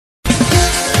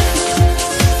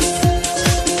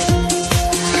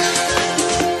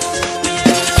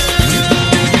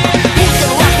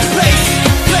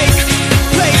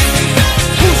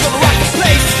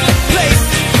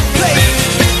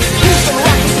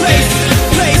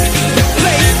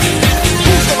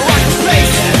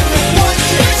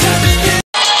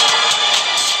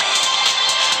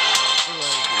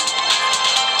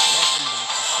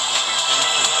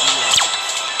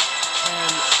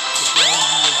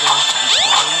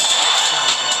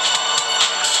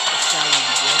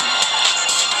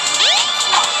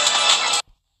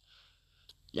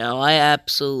Now, I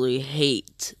absolutely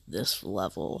hate this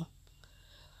level.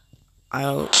 I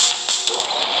don't...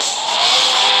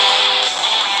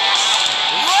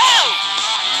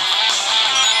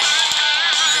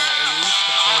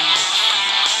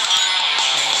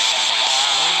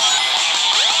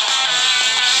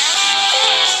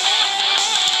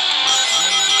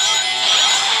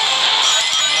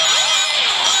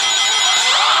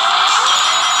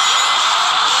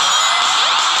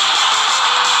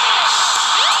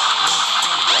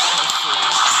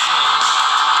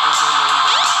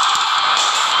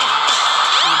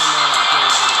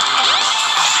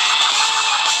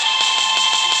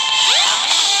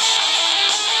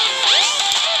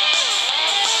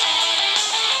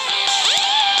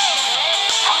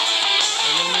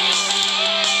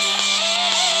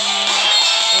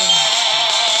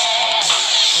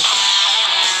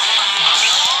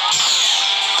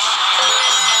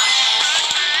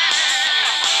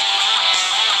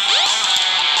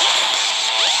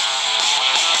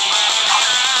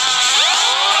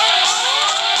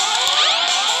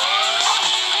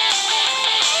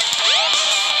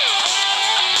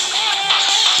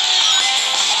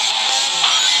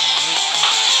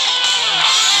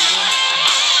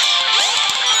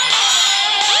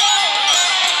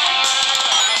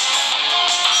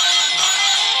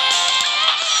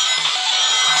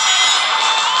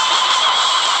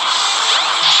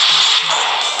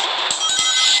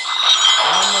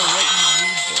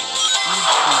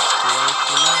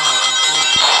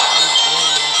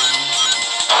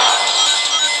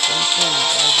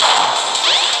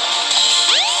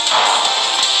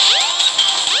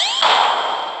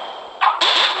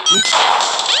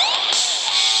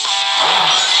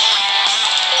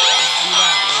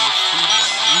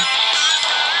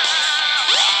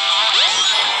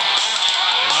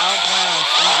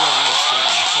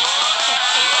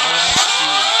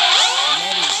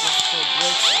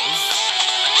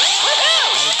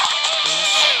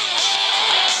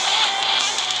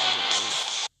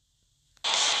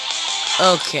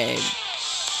 Okay.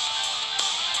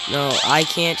 No, I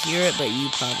can't hear it, but you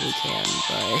probably can.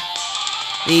 But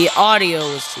the audio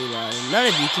was too loud. None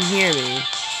of you can hear me.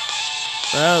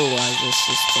 But otherwise, let's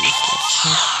just finish this.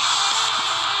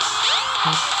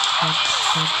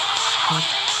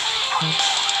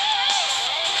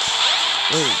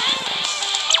 Oh,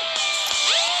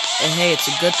 and hey, it's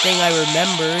a good thing I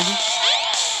remembered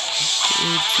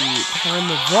to turn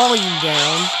the volume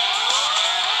down.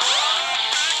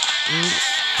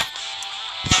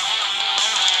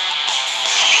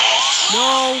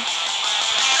 No!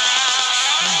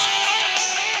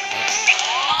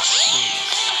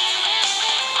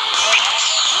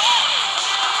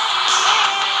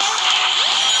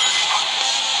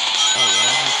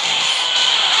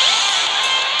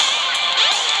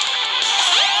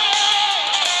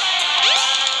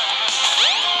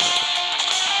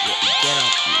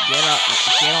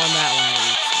 Get on that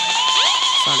ladder.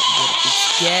 Sonic,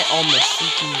 get on the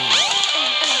freaking ladder.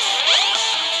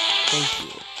 Thank you.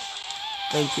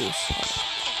 Thank you, Sonic.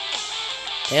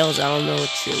 Tails, I don't know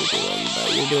what you're doing,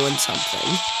 but you're doing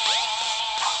something.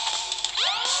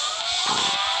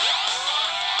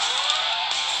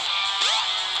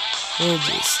 We'll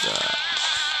just,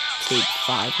 take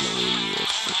 5 million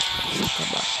years to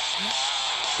come up.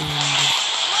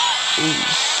 And,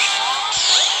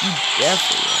 you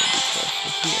definitely want to be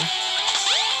careful here.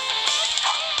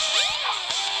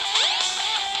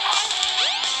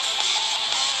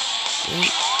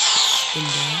 Wait, spin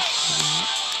down.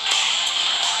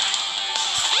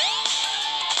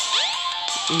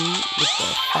 With the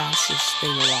fastest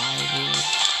thing alive here.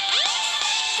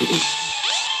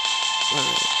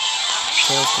 Alright.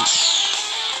 Tails come.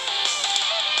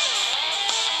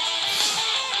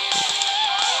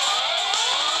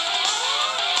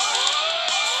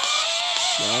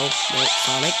 No,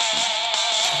 Sonic.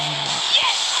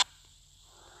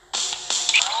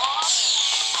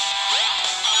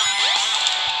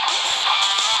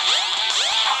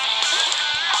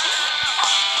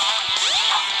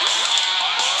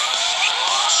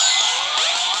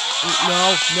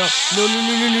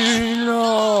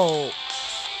 No.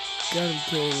 God, I'm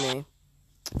kidding me.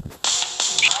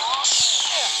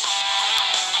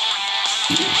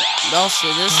 Also,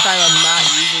 this time I'm not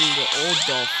using the old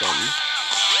dolphin.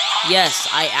 Yes,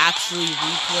 I actually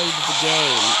replayed the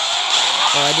game.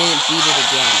 Well, I didn't beat it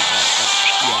again, but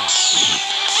yeah.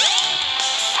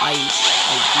 I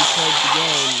replayed the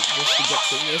game just to get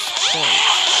to this point.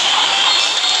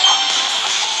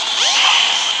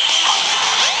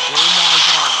 Oh my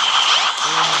god.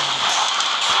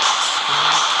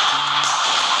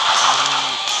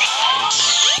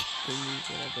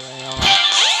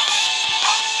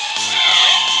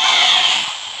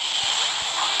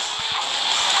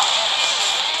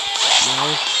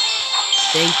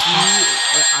 Thank you.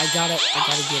 I gotta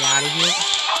get out of here.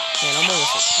 Man, I'm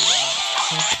almost at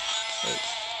 2 hours.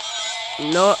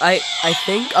 No, I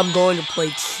think I'm going to play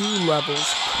 2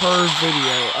 levels per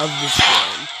video of this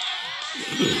game.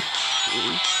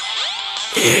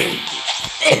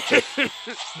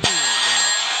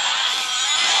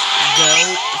 Go,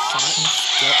 Sonic,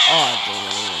 go. Oh,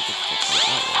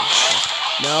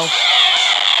 no.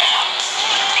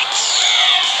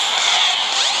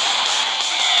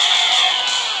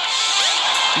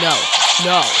 No,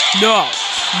 no, no,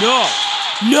 no,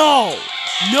 no,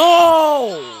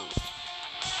 no!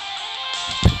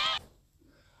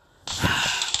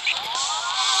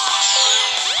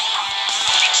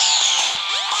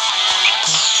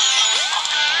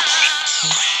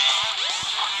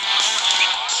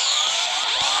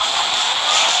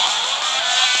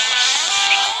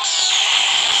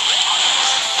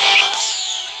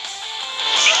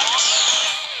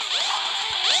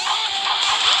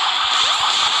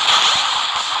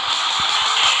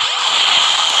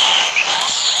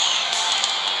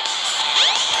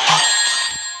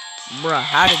 Bruh,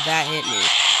 how did that hit me?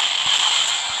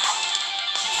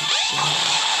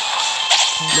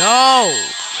 No!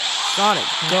 Sonic,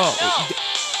 go.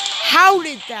 How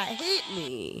did that hit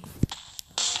me?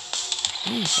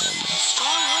 I'm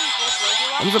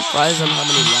surprised on how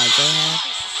many lives I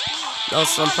have.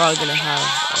 Also, I'm probably gonna die a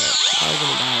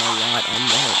lot on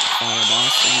the final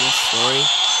boss in this story.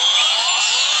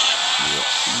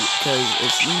 Because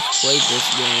if you've played this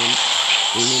game,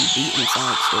 and then beaten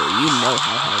Sonic Story, you know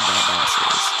how hard that boss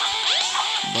is.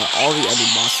 But all the other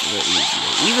bosses are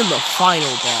easier. Even the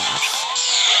final boss.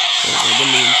 Within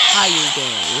the entire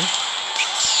game.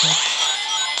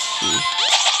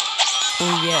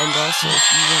 Oh yeah, and also if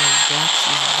you want to watch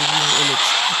this video in its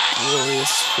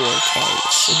glorious 4K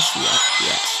 60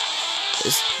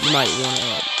 FPS, you might want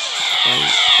to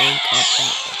crank up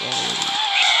that quality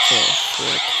to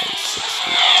 4K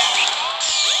 60.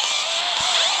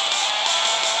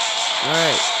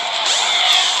 Alright.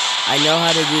 I know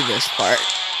how to do this part.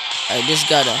 I just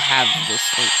gotta have this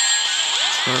thing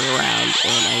turn around,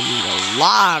 and I need a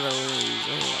lot of rings.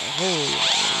 A whole lot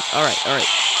of rings. Alright.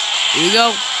 Here we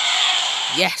go.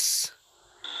 Yes.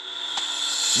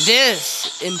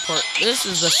 This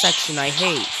is the section I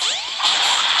hate.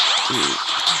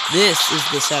 This is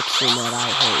the section that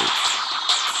I hate.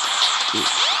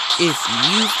 If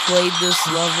you've played this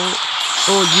level,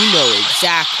 oh, you know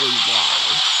exactly why.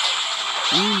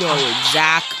 You know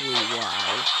exactly why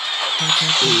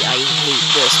I hate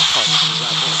this part of the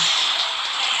level.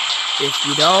 If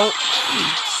you don't,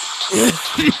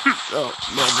 oh,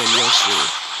 well then you'll see.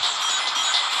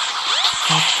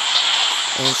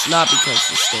 And it's not because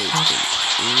the stage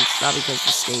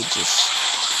just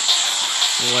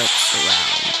flips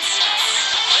around.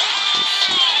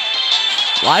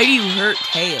 Why do you hurt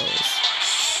Tails?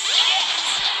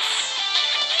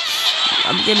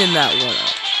 I'm getting that one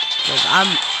up. Cause I'm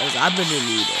gonna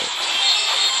need it.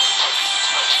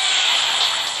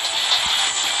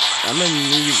 I'm gonna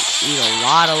need a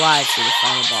lot of lives for the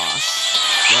final boss.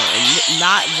 No,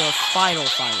 not the final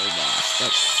boss, but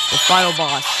the final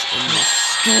boss in the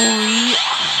story.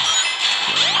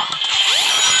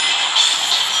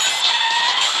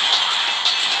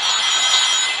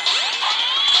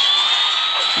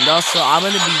 And also, I'm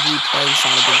gonna be replaying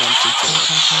Sonic Adventure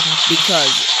 2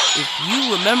 because if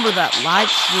you remember that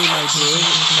live stream I did,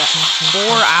 that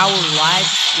 4-hour live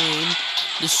stream,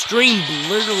 the stream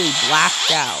literally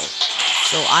blacked out.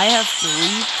 So I have to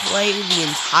replay the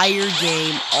entire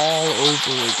game all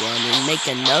over again and make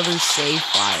another save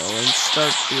file and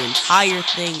start the entire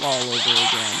thing all over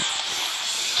again.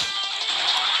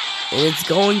 And it's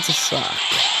going to suck.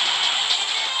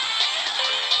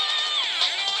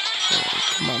 Oh,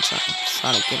 come on,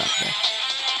 Sonic, get up there.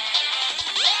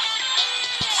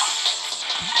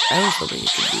 I was hoping you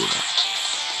could do that.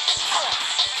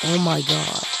 Oh my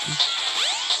god.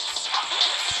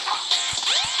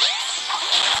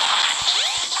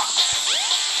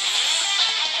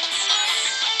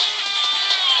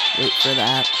 Wait for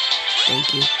that.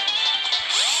 Thank you.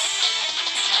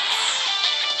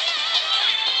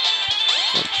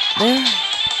 There.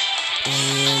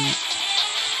 And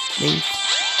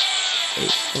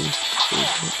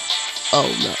oh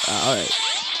no, alright.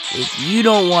 If you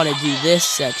don't want to do this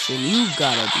section, you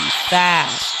gotta be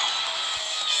fast.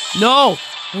 No!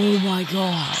 Oh my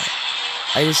god.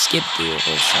 I just skipped through the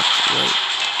whole section. Wait.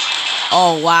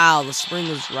 Oh wow, the spring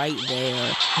was right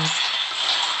there.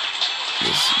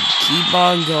 Just keep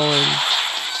on going.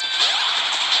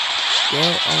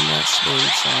 Get on that spring,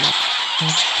 Sonic.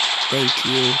 Thank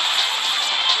you.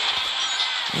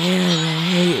 And I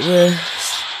hate this.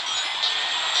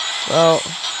 Well,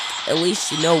 at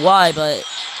least you know why, but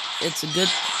it's a good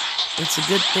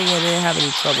thing I didn't have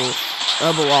any trouble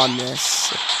on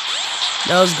this.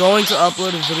 Now, I was going to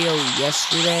upload a video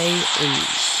yesterday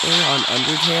on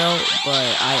Undertale,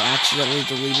 but I accidentally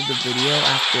deleted the video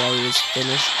after I was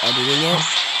finished editing it.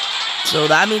 So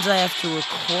that means I have to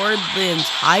record the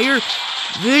entire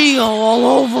video all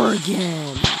over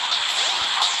again.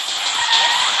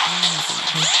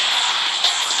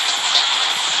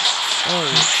 Oh.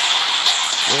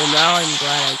 Well, now I'm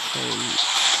glad I came.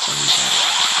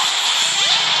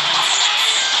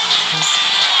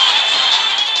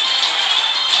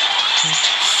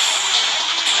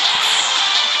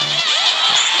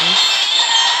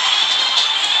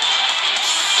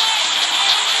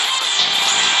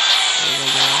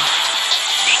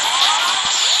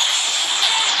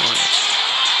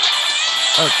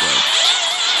 Okay.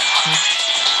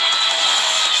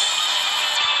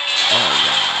 Oh,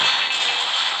 wow.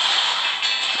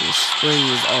 The spring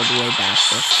is all the way back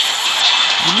there.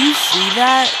 Can you see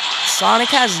that?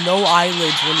 Sonic has no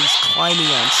eyelids when he's climbing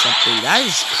on something. That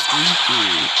is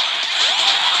creepy.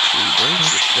 Don't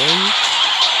you think?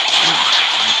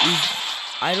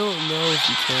 I don't know if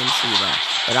you can see that,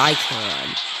 but I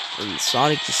can. And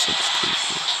Sonic just looks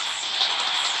creepy.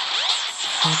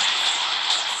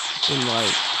 And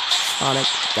like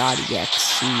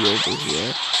Sonic.exe over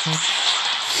here.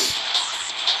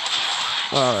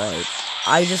 Alright.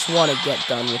 I just want to get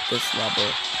done with this level.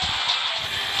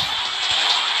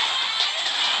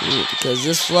 Because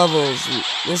this level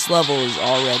is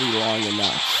already long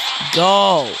enough.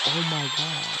 Go! Oh my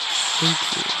god. Thank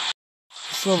you.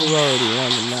 This level's already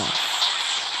long enough.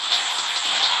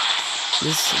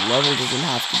 This level doesn't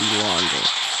have to be longer.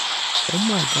 Oh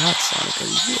my god, Sonic, are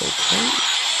you okay?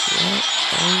 What?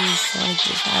 Oh, Sonic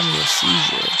just having a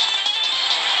seizure.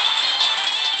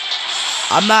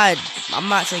 I'm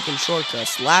not taking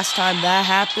shortcuts. Last time that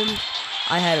happened,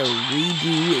 I had to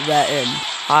redo that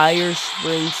entire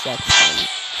spring section.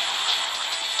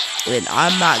 And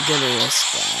I'm not gonna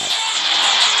risk that.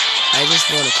 I just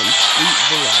want to complete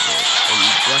the level and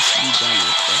just be done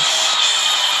with this.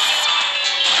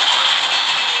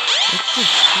 What the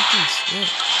freaking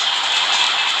switch?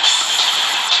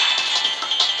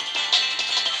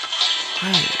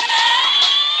 Right.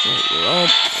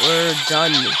 We're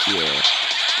done here.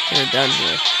 We're done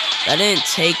here. That didn't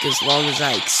take as long as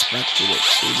I expected it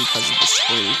to because of the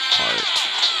spring part.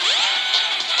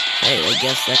 Hey, I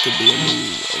guess that could be a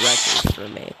new record for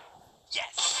me.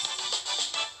 Yes.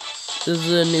 This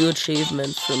is a new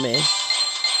achievement for me.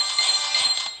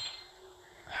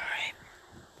 Alright.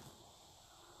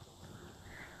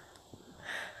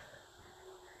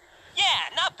 Yeah,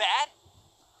 not bad.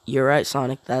 You're right,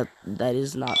 Sonic. That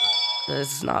is not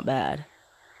bad.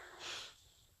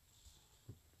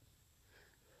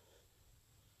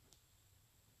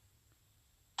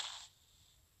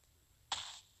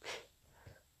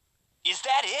 Is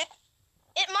that it?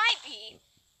 It might be,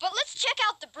 but let's check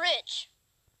out the bridge.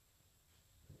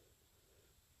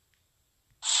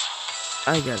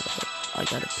 I gotta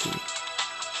pee.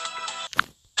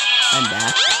 I'm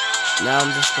back. Now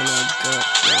I'm just gonna go up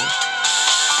here.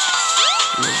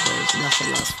 There's nothing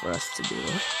else for us to do.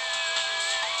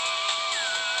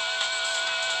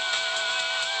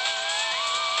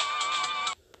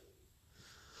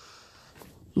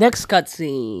 Next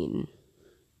cutscene.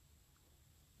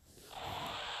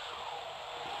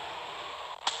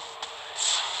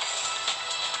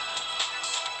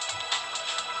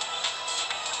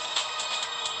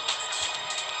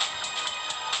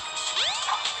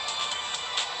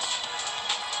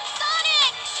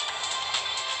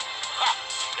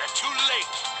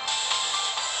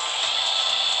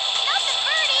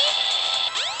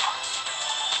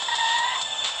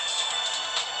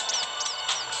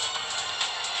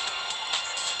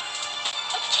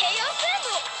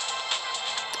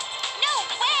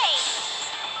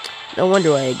 No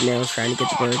wonder why Eggman was trying to get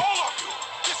the bird. This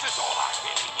is all I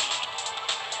really need.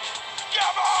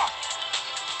 Gamma!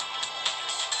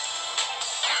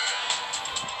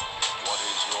 What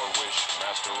is your wish,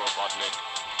 Master Robotnik?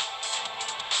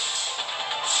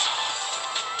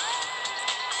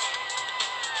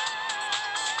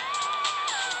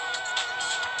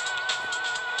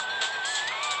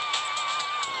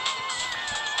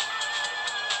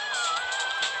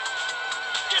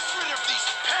 Get rid of these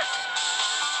pests!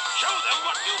 Show them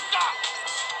what you've got!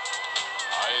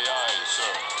 Aye, aye,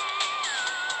 sir.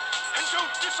 And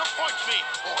don't disappoint me,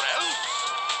 or else...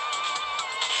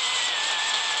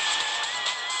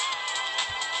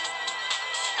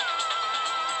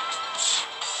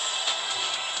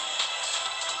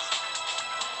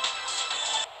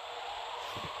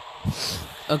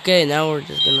 Okay, now we're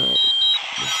just gonna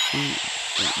defeat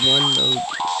one oh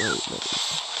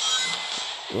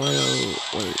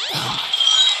wait.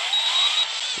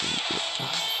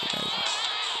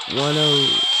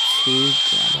 102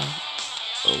 Gamma.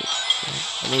 Oh,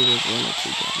 I think it was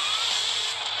 102 Gamma.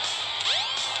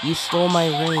 You stole my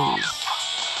rings.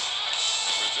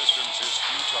 Resistance is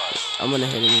futile. I'm gonna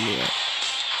hit him in the air.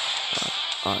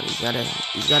 Oh, he's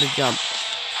gotta jump.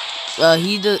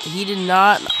 He did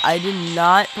not. I did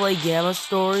not play Gamma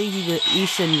Story. You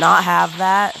should not have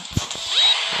that.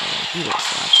 He was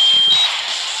slapped.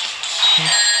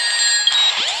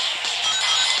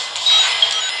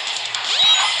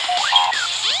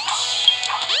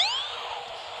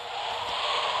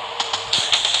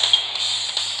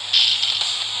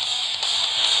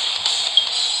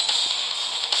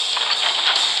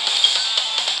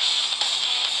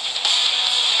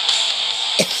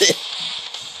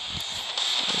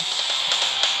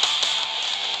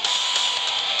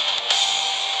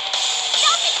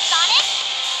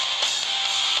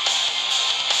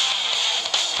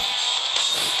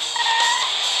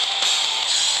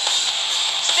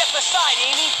 Aside,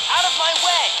 Amy! Out of my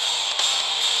way!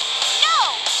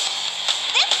 No!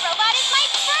 This robot is my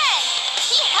friend!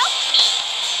 He helped me!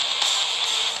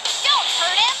 Don't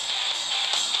hurt him!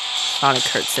 Sonic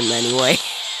hurts him anyway.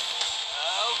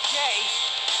 Okay.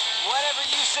 Whatever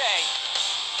you say.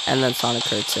 And then Sonic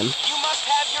hurts him. You must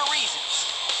have your reasons.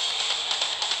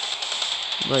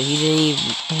 But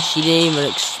she didn't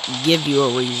even give you a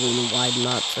reason why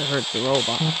not to hurt the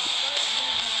robot.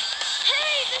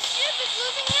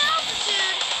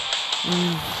 I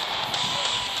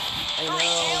Hurry,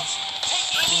 Tails! Take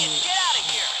Amy and get out of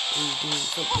here!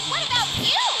 Well, what about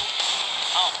you?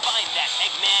 I'll find that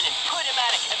Eggman and put him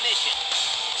out of commission.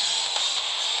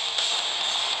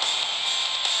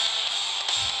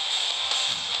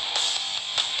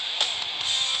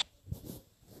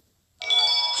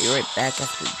 Be right back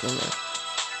after dinner.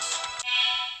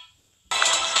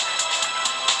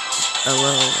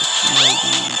 Hello,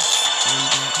 ladies.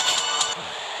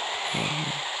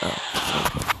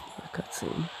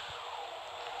 Cutscene.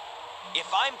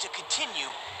 If I'm to continue,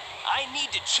 I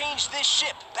need to change this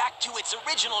ship back to its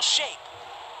original shape.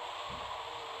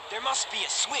 There must be a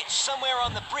switch somewhere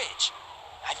on the bridge.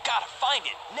 I've got to find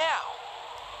it now.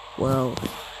 Well,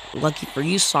 lucky for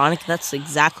you, Sonic, that's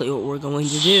exactly what we're going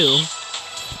to do.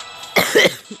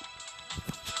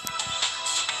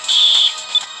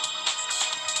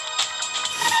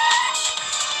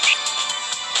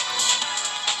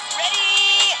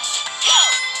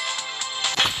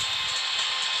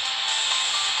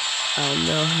 I don't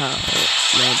know how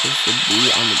this would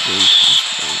be on the Dreamcast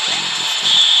version of this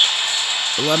game.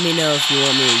 But let me know if you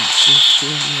want me to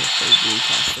play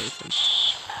Dreamcast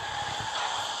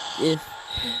version.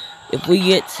 If we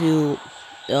get to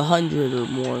 100 or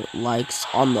more likes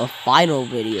on the final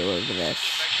video of this,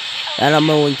 then I'm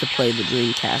going to play the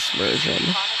Dreamcast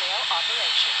version.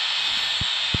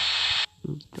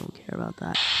 Don't care about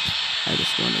that. I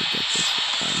just want to get this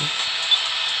done.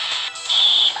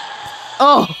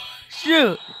 Oh!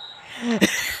 Shoot!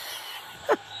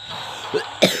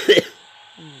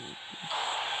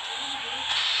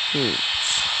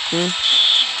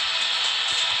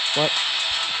 What?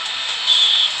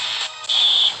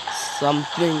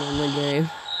 Something in the game.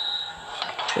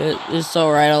 It's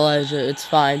alright, Elijah. It's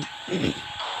fine.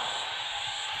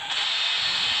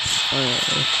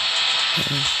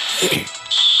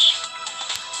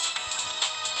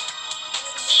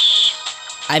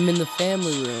 I'm in the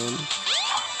family room.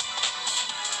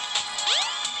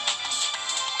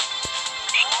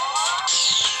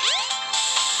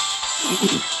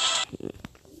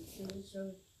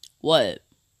 What?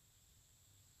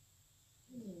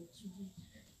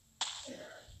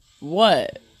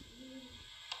 What?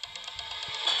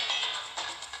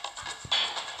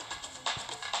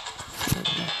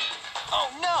 Oh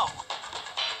no!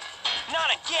 Not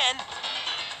again!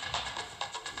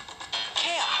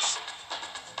 Chaos!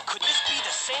 Could this be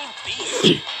the same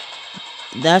beast?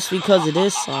 That's because it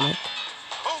is Sonic.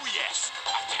 Oh yes!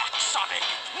 Attack Sonic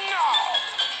now!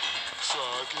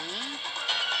 Froggy?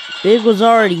 Big was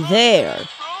already there.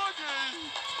 Froggy!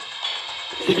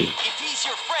 If he's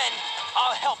your friend,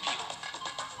 I'll help you.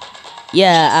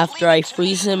 Yeah, after I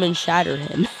freeze him and shatter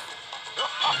him.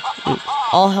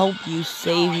 I'll help you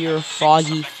save your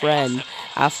froggy friend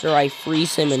after I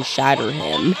freeze him and shatter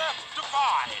him.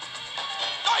 Divide.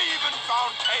 I even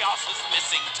found Chaos's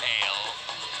missing tail.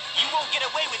 You won't get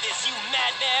away with this, you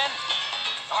madman!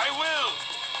 I will.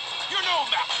 You're no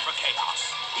match for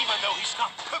Chaos, even though he's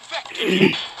not perfected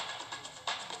yet.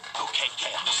 Okay,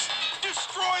 Chaos.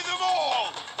 Destroy them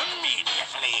all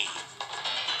immediately.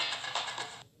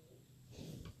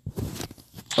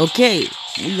 Okay,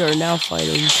 we are now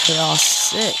fighting Chaos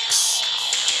 6.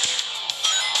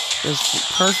 This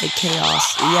perfect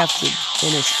chaos. We have to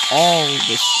finish all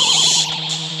this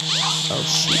stage. Oh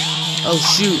shoot. Oh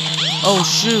shoot. Oh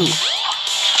shoot.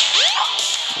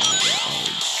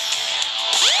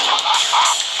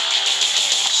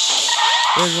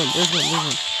 There's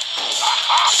one.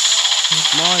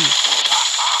 Come on.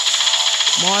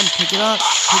 Come on, pick it up.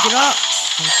 Pick it up.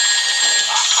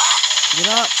 Pick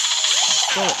it up.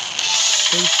 Go.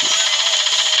 Thank you.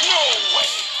 No way!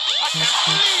 I can't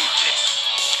believe this!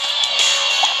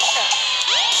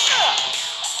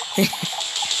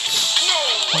 No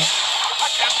way! I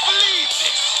can't believe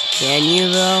this! Can you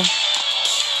though?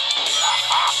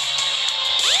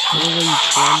 Really, you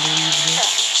can believe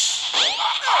this?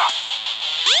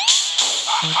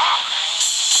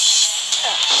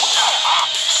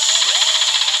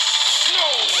 No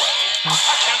way! I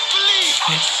can't believe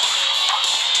this!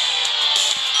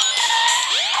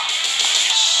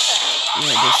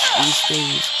 Yeah, these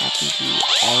things happen to you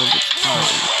all the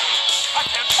time. I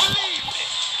can't believe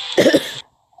this!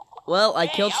 Well, I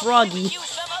killed Froggy. You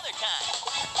some other time.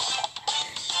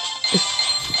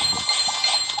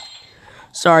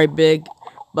 Sorry, Big,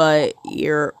 but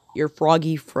your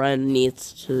Froggy friend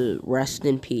needs to rest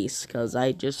in peace, because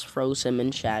I just froze him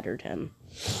and shattered him.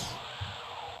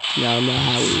 I don't know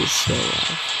how he is still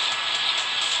alive.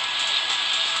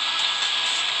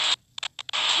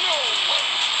 No way!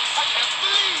 I can't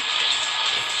believe this!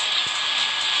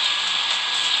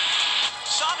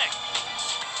 Sonic!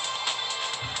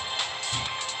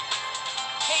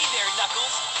 Hey there,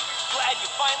 Knuckles. Glad you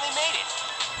finally made it.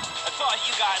 I thought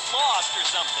you got lost or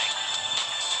something.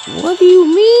 What do you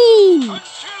mean?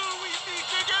 Until we meet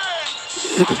again!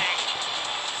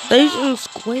 Station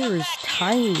Square is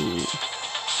tiny.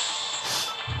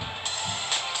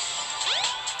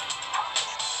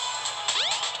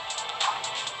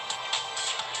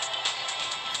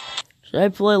 Should I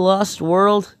play Lost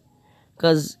World?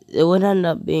 Because it would end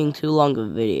up being too long of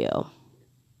a video.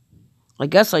 I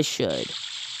guess I should.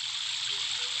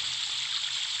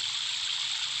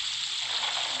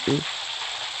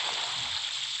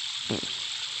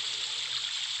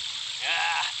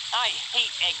 I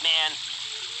hate Eggman.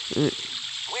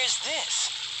 Where's this?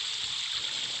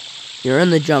 You're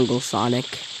in the jungle,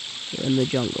 Sonic. You're in the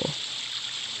jungle.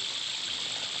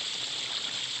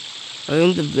 I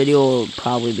think the video will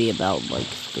probably be about like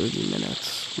 30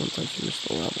 minutes once I finish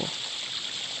the level.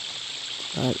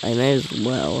 But I may as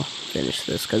well finish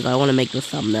this because I want to make the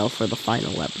thumbnail for the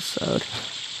final episode.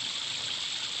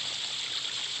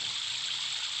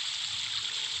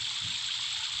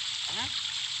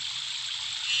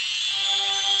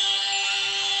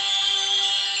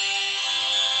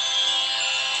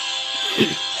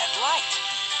 That light.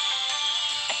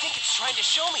 I think it's trying to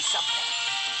show me something.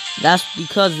 That's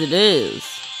because it is.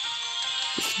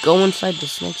 Just go inside the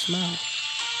snake's mouth.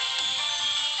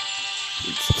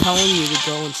 It's telling you to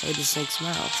go inside the snake's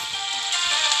mouth.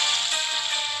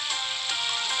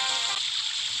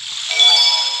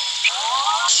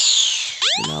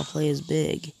 And I'll play as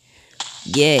Big.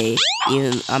 Yay.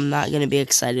 Even I'm not gonna be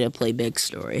excited to play Big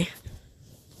Story.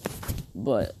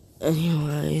 But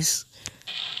anyways.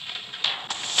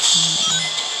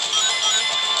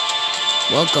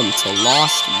 Welcome to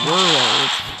Lost World.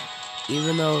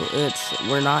 Even though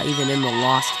we're not even in the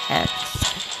Lost Hex.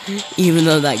 Even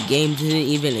though that game didn't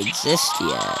even exist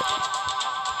yet.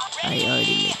 I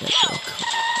already made that joke.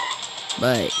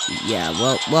 But yeah,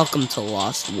 well, welcome to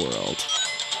Lost World.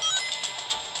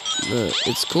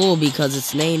 It's cool because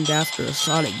it's named after a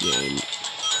Sonic game.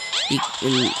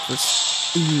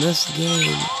 This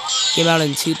game came out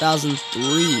in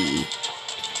 2003.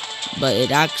 But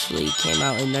it actually came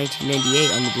out in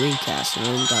 1998 on the Dreamcast, and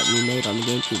then got remade on the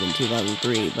GameCube in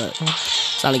 2003, but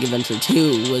Sonic Adventure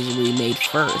 2 was remade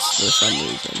first for some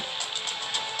reason.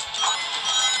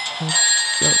 Oh,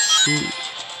 shoot.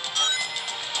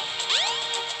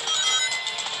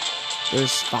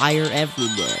 There's fire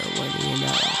everywhere, what do you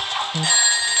know?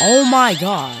 Oh my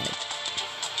god!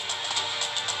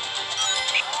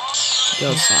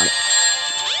 Go, Sonic.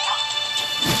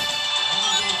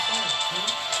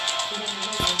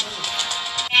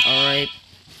 Alright.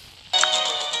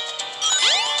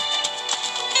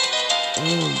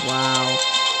 Oh, wow.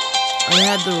 I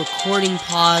had the recording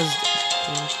paused.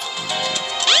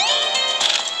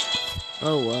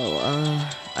 Oh, well,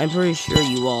 I'm pretty sure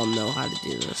you all know how to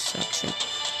do this section.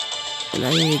 And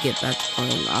I need to get back to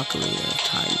playing Ocarina of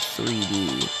Time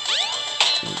 3D.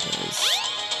 Because,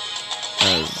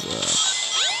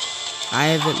 I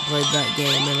haven't played that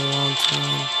game in a long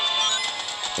time.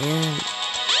 And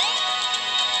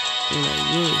And I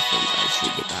really think I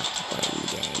should get back to playing the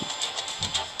game.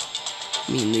 I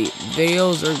mean, the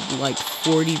videos are like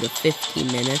 40 to 50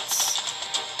 minutes.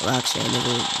 Well, actually, I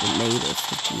never made a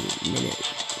 50-minute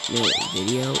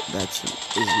video that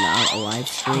is not a live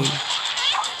stream.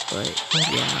 But,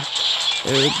 yeah.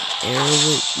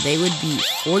 They would be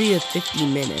 40 to 50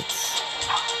 minutes.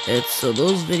 So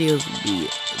those videos would be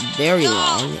very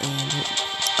long. And,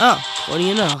 oh, what do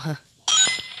you know?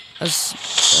 That's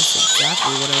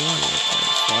exactly what I wanted.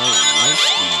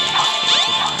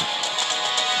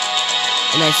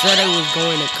 And I said I was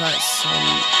going to cut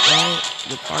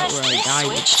the part where I died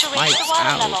with spikes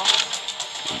out.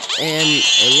 And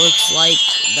it looks like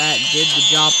that did the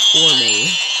job for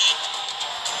me.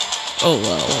 Oh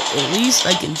well, at least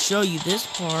I can show you this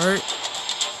part.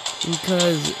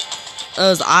 Because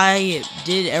as I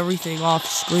did everything off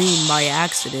screen by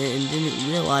accident and didn't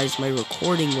realize my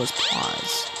recording was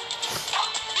paused.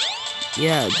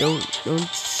 Yeah, don't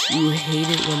you hate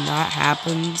it when that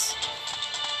happens?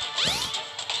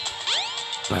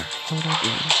 Oh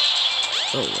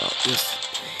well,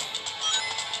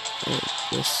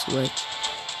 this switch.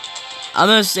 I'm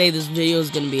gonna say this video is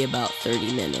gonna be about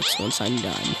 30 minutes once I'm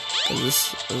done,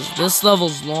 because this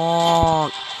level's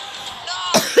long.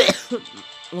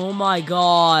 Oh my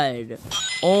god!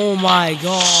 Oh my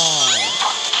god!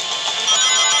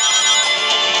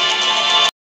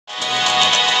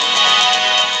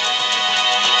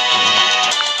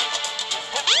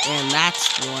 And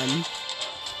that's one.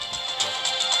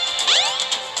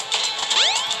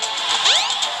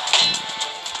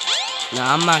 No,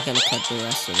 I'm not gonna cut the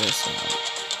rest of this out.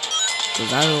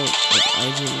 Because I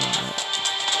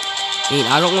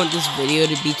don't want this video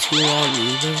to be too long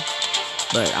either.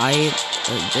 But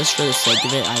just for the sake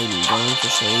of it, I'm going to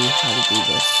show you how to do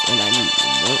this. And I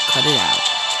won't cut it out.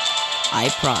 I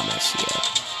promise you.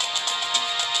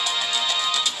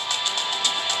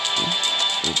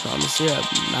 I promise you, I'm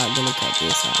not gonna cut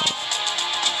this out.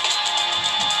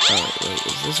 Oh, wait,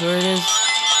 is this where it is?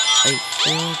 I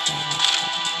feel like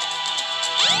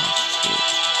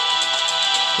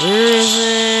where is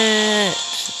it?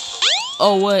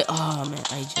 Oh, wait. Oh, man,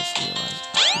 I just realized.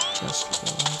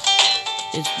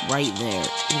 It's right there.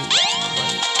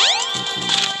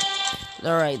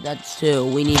 Alright, that's two.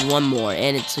 We need one more,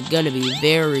 and it's gonna be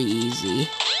very easy.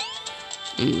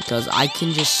 Because I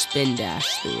can just spin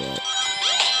dash through it.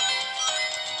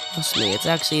 Trust me, it's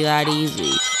actually that easy.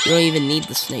 You don't even need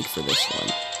the snake for this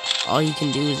one. All you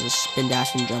can do is just spin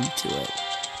dash and jump to it.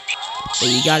 But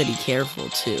you gotta be careful,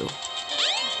 too.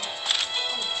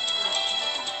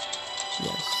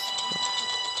 Yes.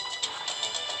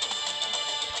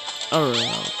 Alright,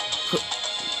 I'll put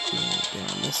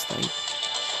down this thing.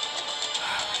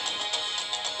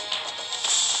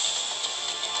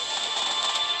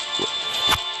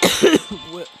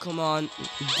 Come on,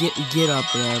 get up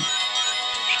there.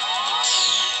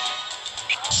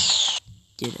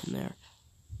 Get in there.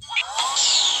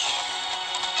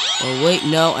 Oh wait,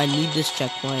 no, I need this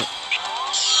checkpoint.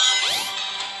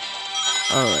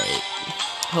 Alright.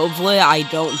 Hopefully I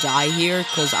don't die here,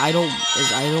 because I don't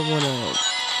want to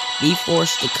be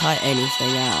forced to cut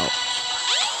anything out.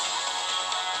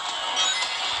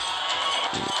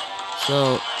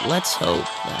 So, let's hope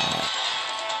that...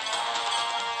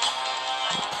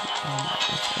 I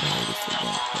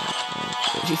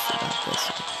already forgot this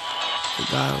one.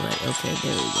 Forgot already. Okay,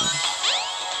 there we go.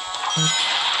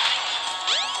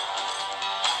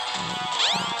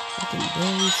 I can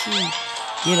barely see.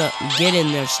 Get in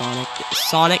there, Sonic.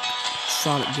 Sonic,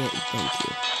 get. Thank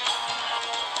you.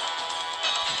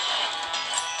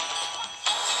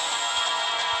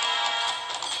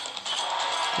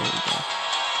 There we go.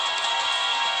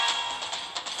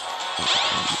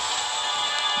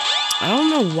 I don't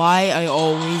know why I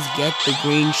always get the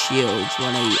green shields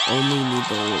when I only need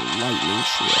the lightning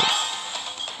shield.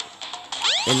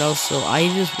 And also, I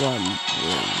just want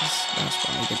wings. That's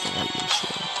why I get the lightning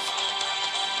shields.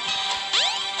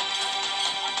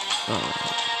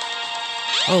 Alright.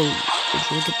 Oh, would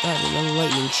you look at that? Another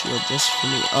lightning shield just for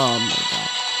me. Oh my god.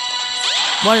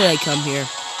 Why did I come here?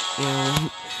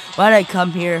 Why did I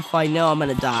come here if I know I'm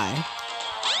gonna die?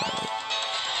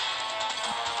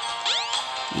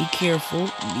 Be careful.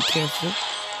 Be careful.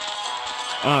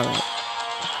 Alright.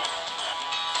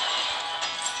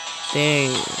 There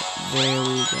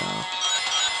we go.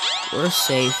 We're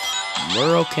safe.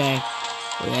 We're okay.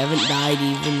 We haven't died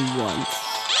even once.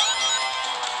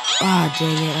 Ah,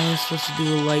 dang it. I was supposed to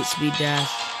do a light speed dash.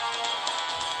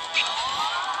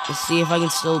 Let's see if I can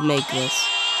still make this.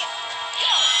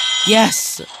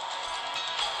 Yes!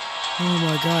 Oh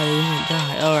my god, I didn't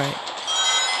die. Alright.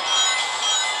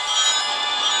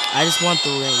 I just want the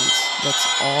rings. That's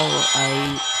all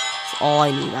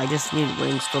I need. I just need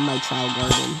rings from my Chao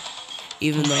Garden.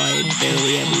 Even though I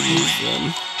barely ever use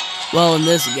them. Well, in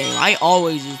this game, I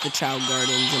always use the Chao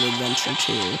Gardens in Adventure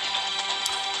 2.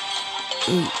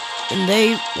 And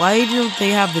why don't they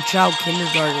have the Chao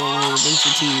Kindergarten in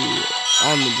Adventure 2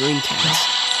 on the Dreamcast?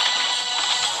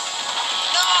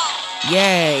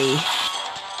 Yay!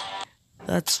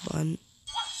 That's fun.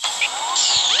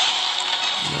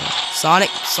 Yeah.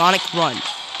 Sonic, run.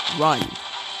 Run.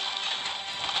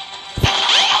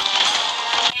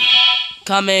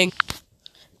 Coming.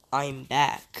 I'm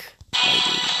back,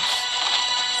 ladies.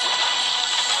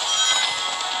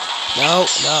 No.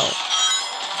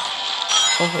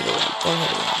 Don't hit it.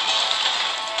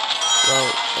 Well,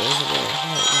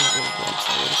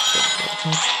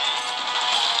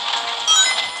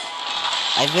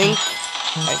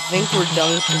 I think we're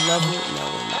done with the level. No,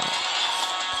 we're not.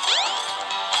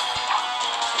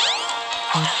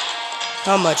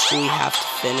 How much do we have to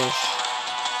finish?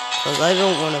 Because I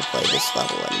don't want to play this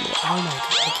level anymore. Oh my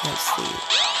god, I can't see.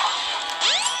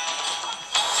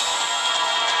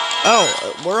 Oh,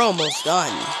 we're almost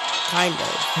done. Kind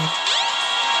of.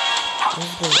 I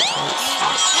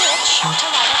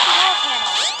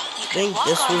think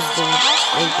this was the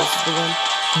one.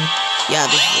 Yeah,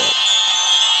 this is it.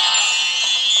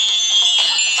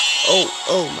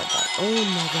 Oh my god. Oh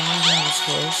my god, that was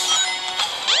close.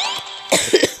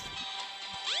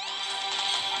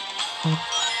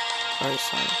 Sorry,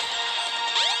 Sonic.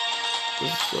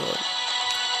 This is good.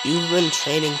 You've been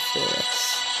training for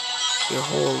this your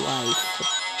whole life.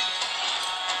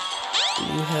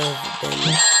 You have been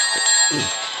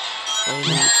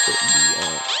training to be a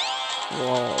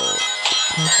wall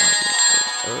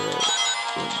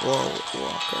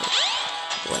walker,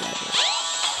 whatever.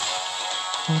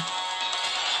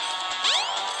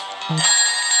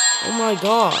 Oh my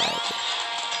god.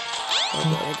 Oh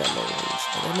god, I got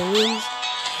no wings.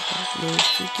 No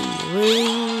freaking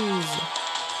rings.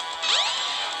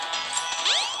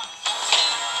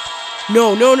 No.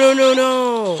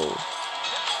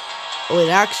 Oh, wait,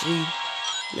 actually,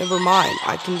 never mind.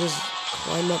 I can just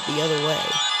climb up the other way.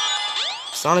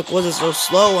 Sonic wasn't so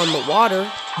slow on the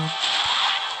water.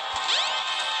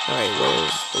 Alright,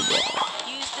 where's the wall?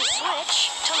 Use the switch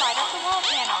to light up the wall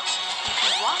panels. You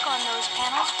can walk on those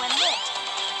panels when lit.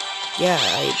 Yeah,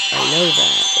 I know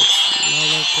that. It's not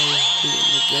like I be in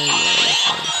the game or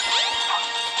anything.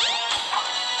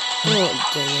 Oh,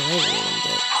 dang it, I ruined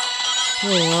it.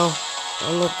 Oh well,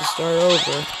 I'll have to start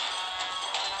over.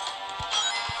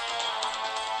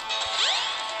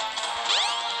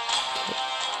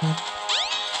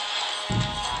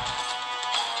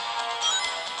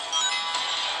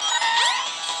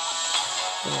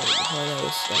 I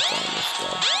was stuck on this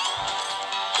one.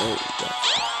 Oh, yeah.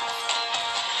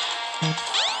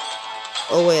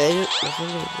 Oh wait, I think I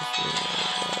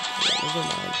just never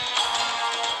mind.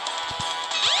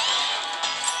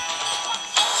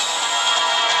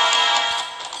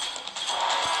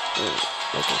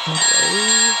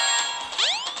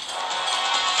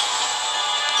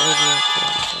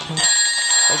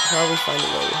 I'll probably find a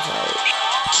way without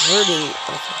hurting.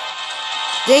 Okay.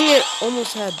 Dang it,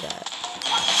 almost had that.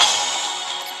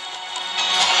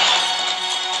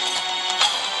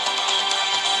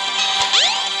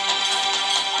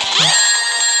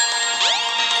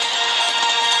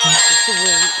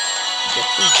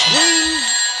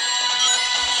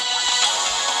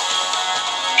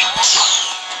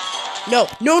 No.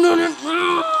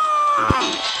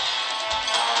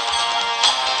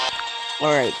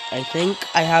 Alright, I think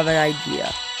I have an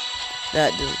idea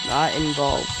that does not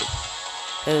involve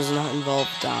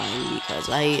dying, because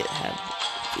I have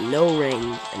no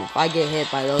rings, and if I get hit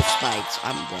by those spikes,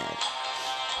 I'm dead.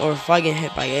 Or if I get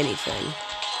hit by anything.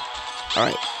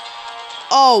 Alright.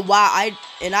 Oh wow, I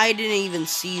didn't even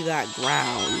see that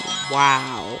ground.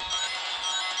 Wow.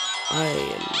 I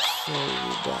am so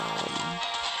dumb.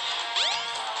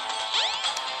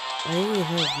 I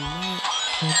have not.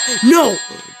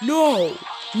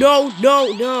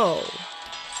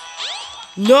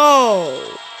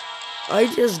 No! I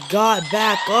just got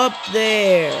back up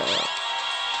there.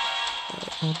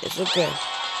 It's okay.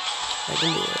 I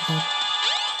can do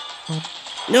it.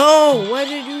 No! Why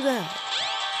did I do that?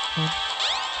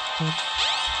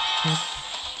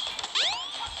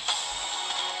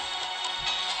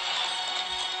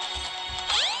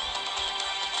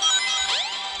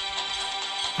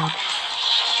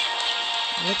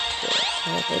 What the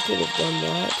heck? I could have done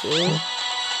that too.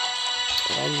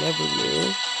 I never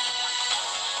knew.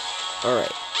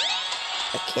 Alright.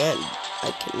 I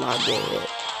cannot get hit.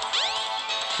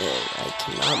 And I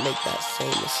cannot make that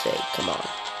same mistake. Come on.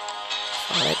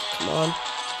 Alright, come on.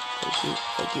 Thank you,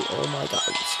 thank you. Oh my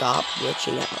god, stop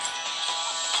glitching out.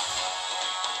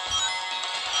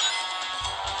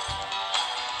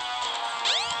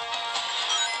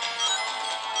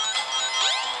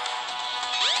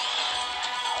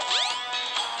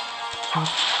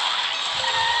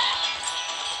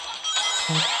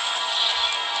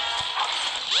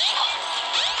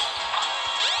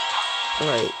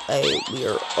 Alright, we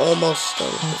are almost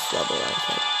done with this level, I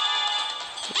think.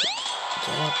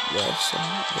 Get up there, son.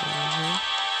 Get on here.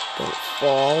 Don't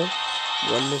fall.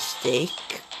 One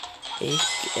mistake.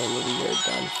 And we are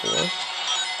done for.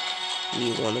 We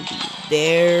want to be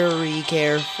very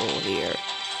careful here.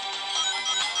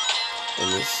 And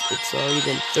it's already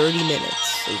been 30 minutes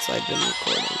since I've been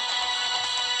recording.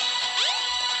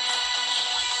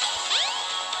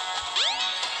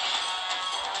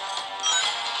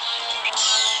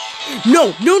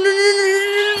 No! No, no, no, no,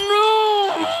 no,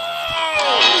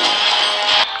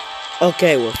 no!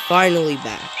 Okay, we're finally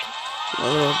back.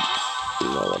 No,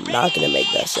 I'm not gonna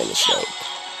make that same mistake.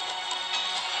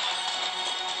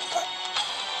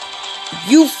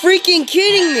 You freaking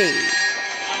kidding me!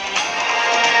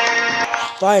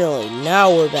 Finally, now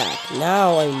we're back.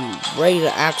 Now I'm ready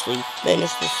to actually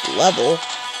finish this level.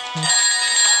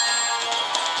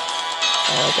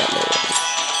 Oh, I got no worries.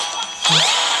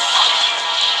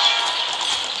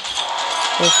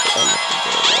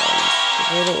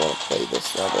 I don't want to play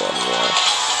this level anymore.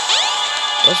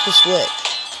 What's the switch?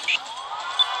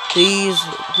 Please,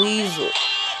 please,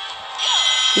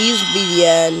 please be the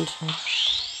end.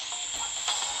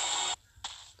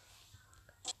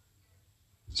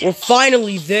 We're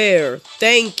finally there.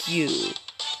 Thank you.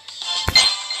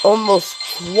 Almost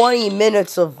 20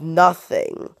 minutes of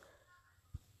nothing.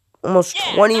 Almost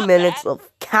 20 minutes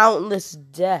of countless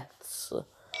deaths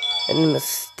and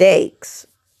mistakes.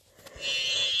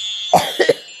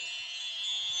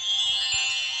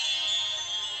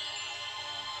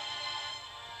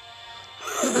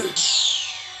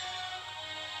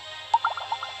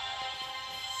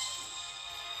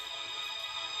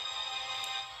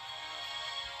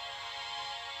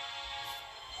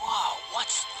 Whoa,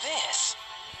 what's this?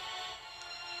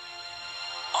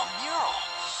 A mural.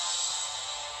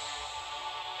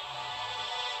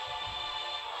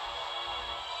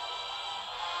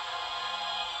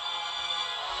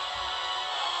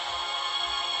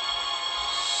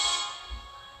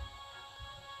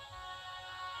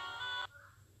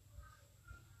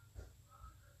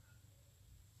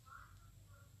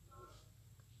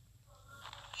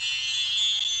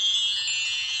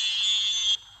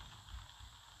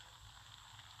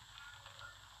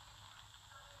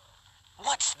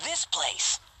 What's this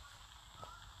place?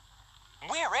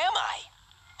 Where am I?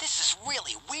 This is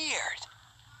really weird.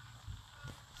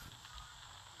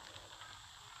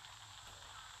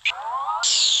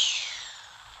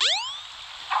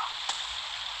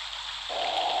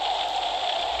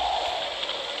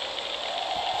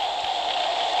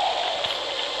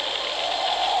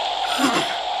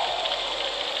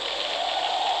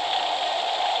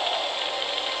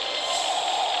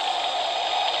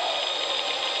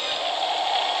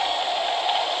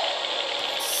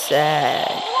 Sad.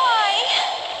 Why?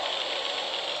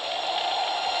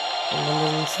 I'm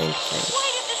wondering the same thing. Why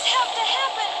did this have to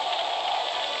happen?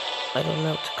 I don't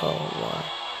know what to call it. Why?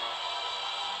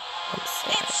 I'm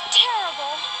sad. It's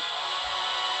terrible.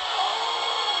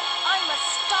 I must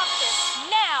stop this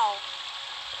now.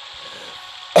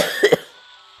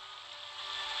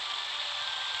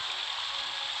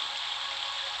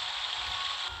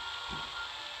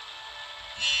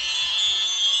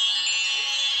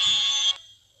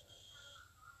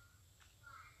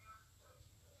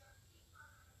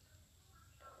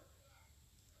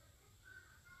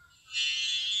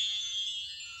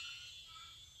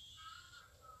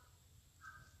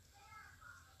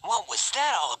 What was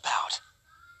that all about?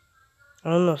 I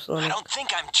don't know, I Sonic. don't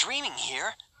think I'm dreaming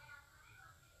here.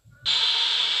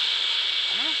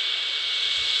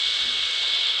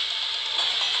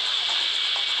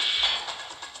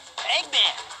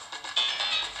 Eggman!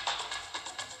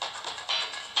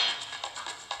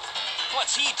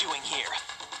 What's he doing here?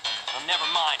 Oh, never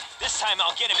mind. This time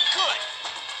I'll get him good.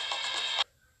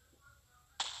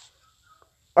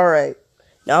 Alright,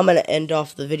 now I'm going to end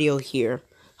off the video here.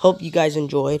 Hope you guys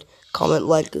enjoyed. Comment,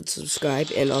 like, and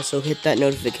subscribe, and also hit that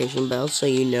notification bell so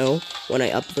you know when I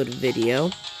upload a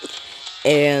video.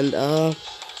 And,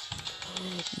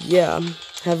 yeah,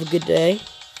 have a good day.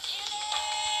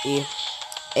 Yeah.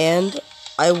 And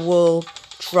I will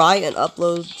try and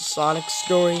upload Sonic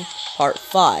Story Part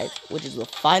 5, which is the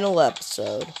final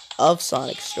episode of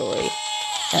Sonic Story,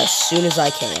 as soon as I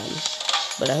can.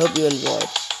 But I hope you enjoyed.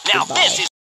 Now Goodbye. this is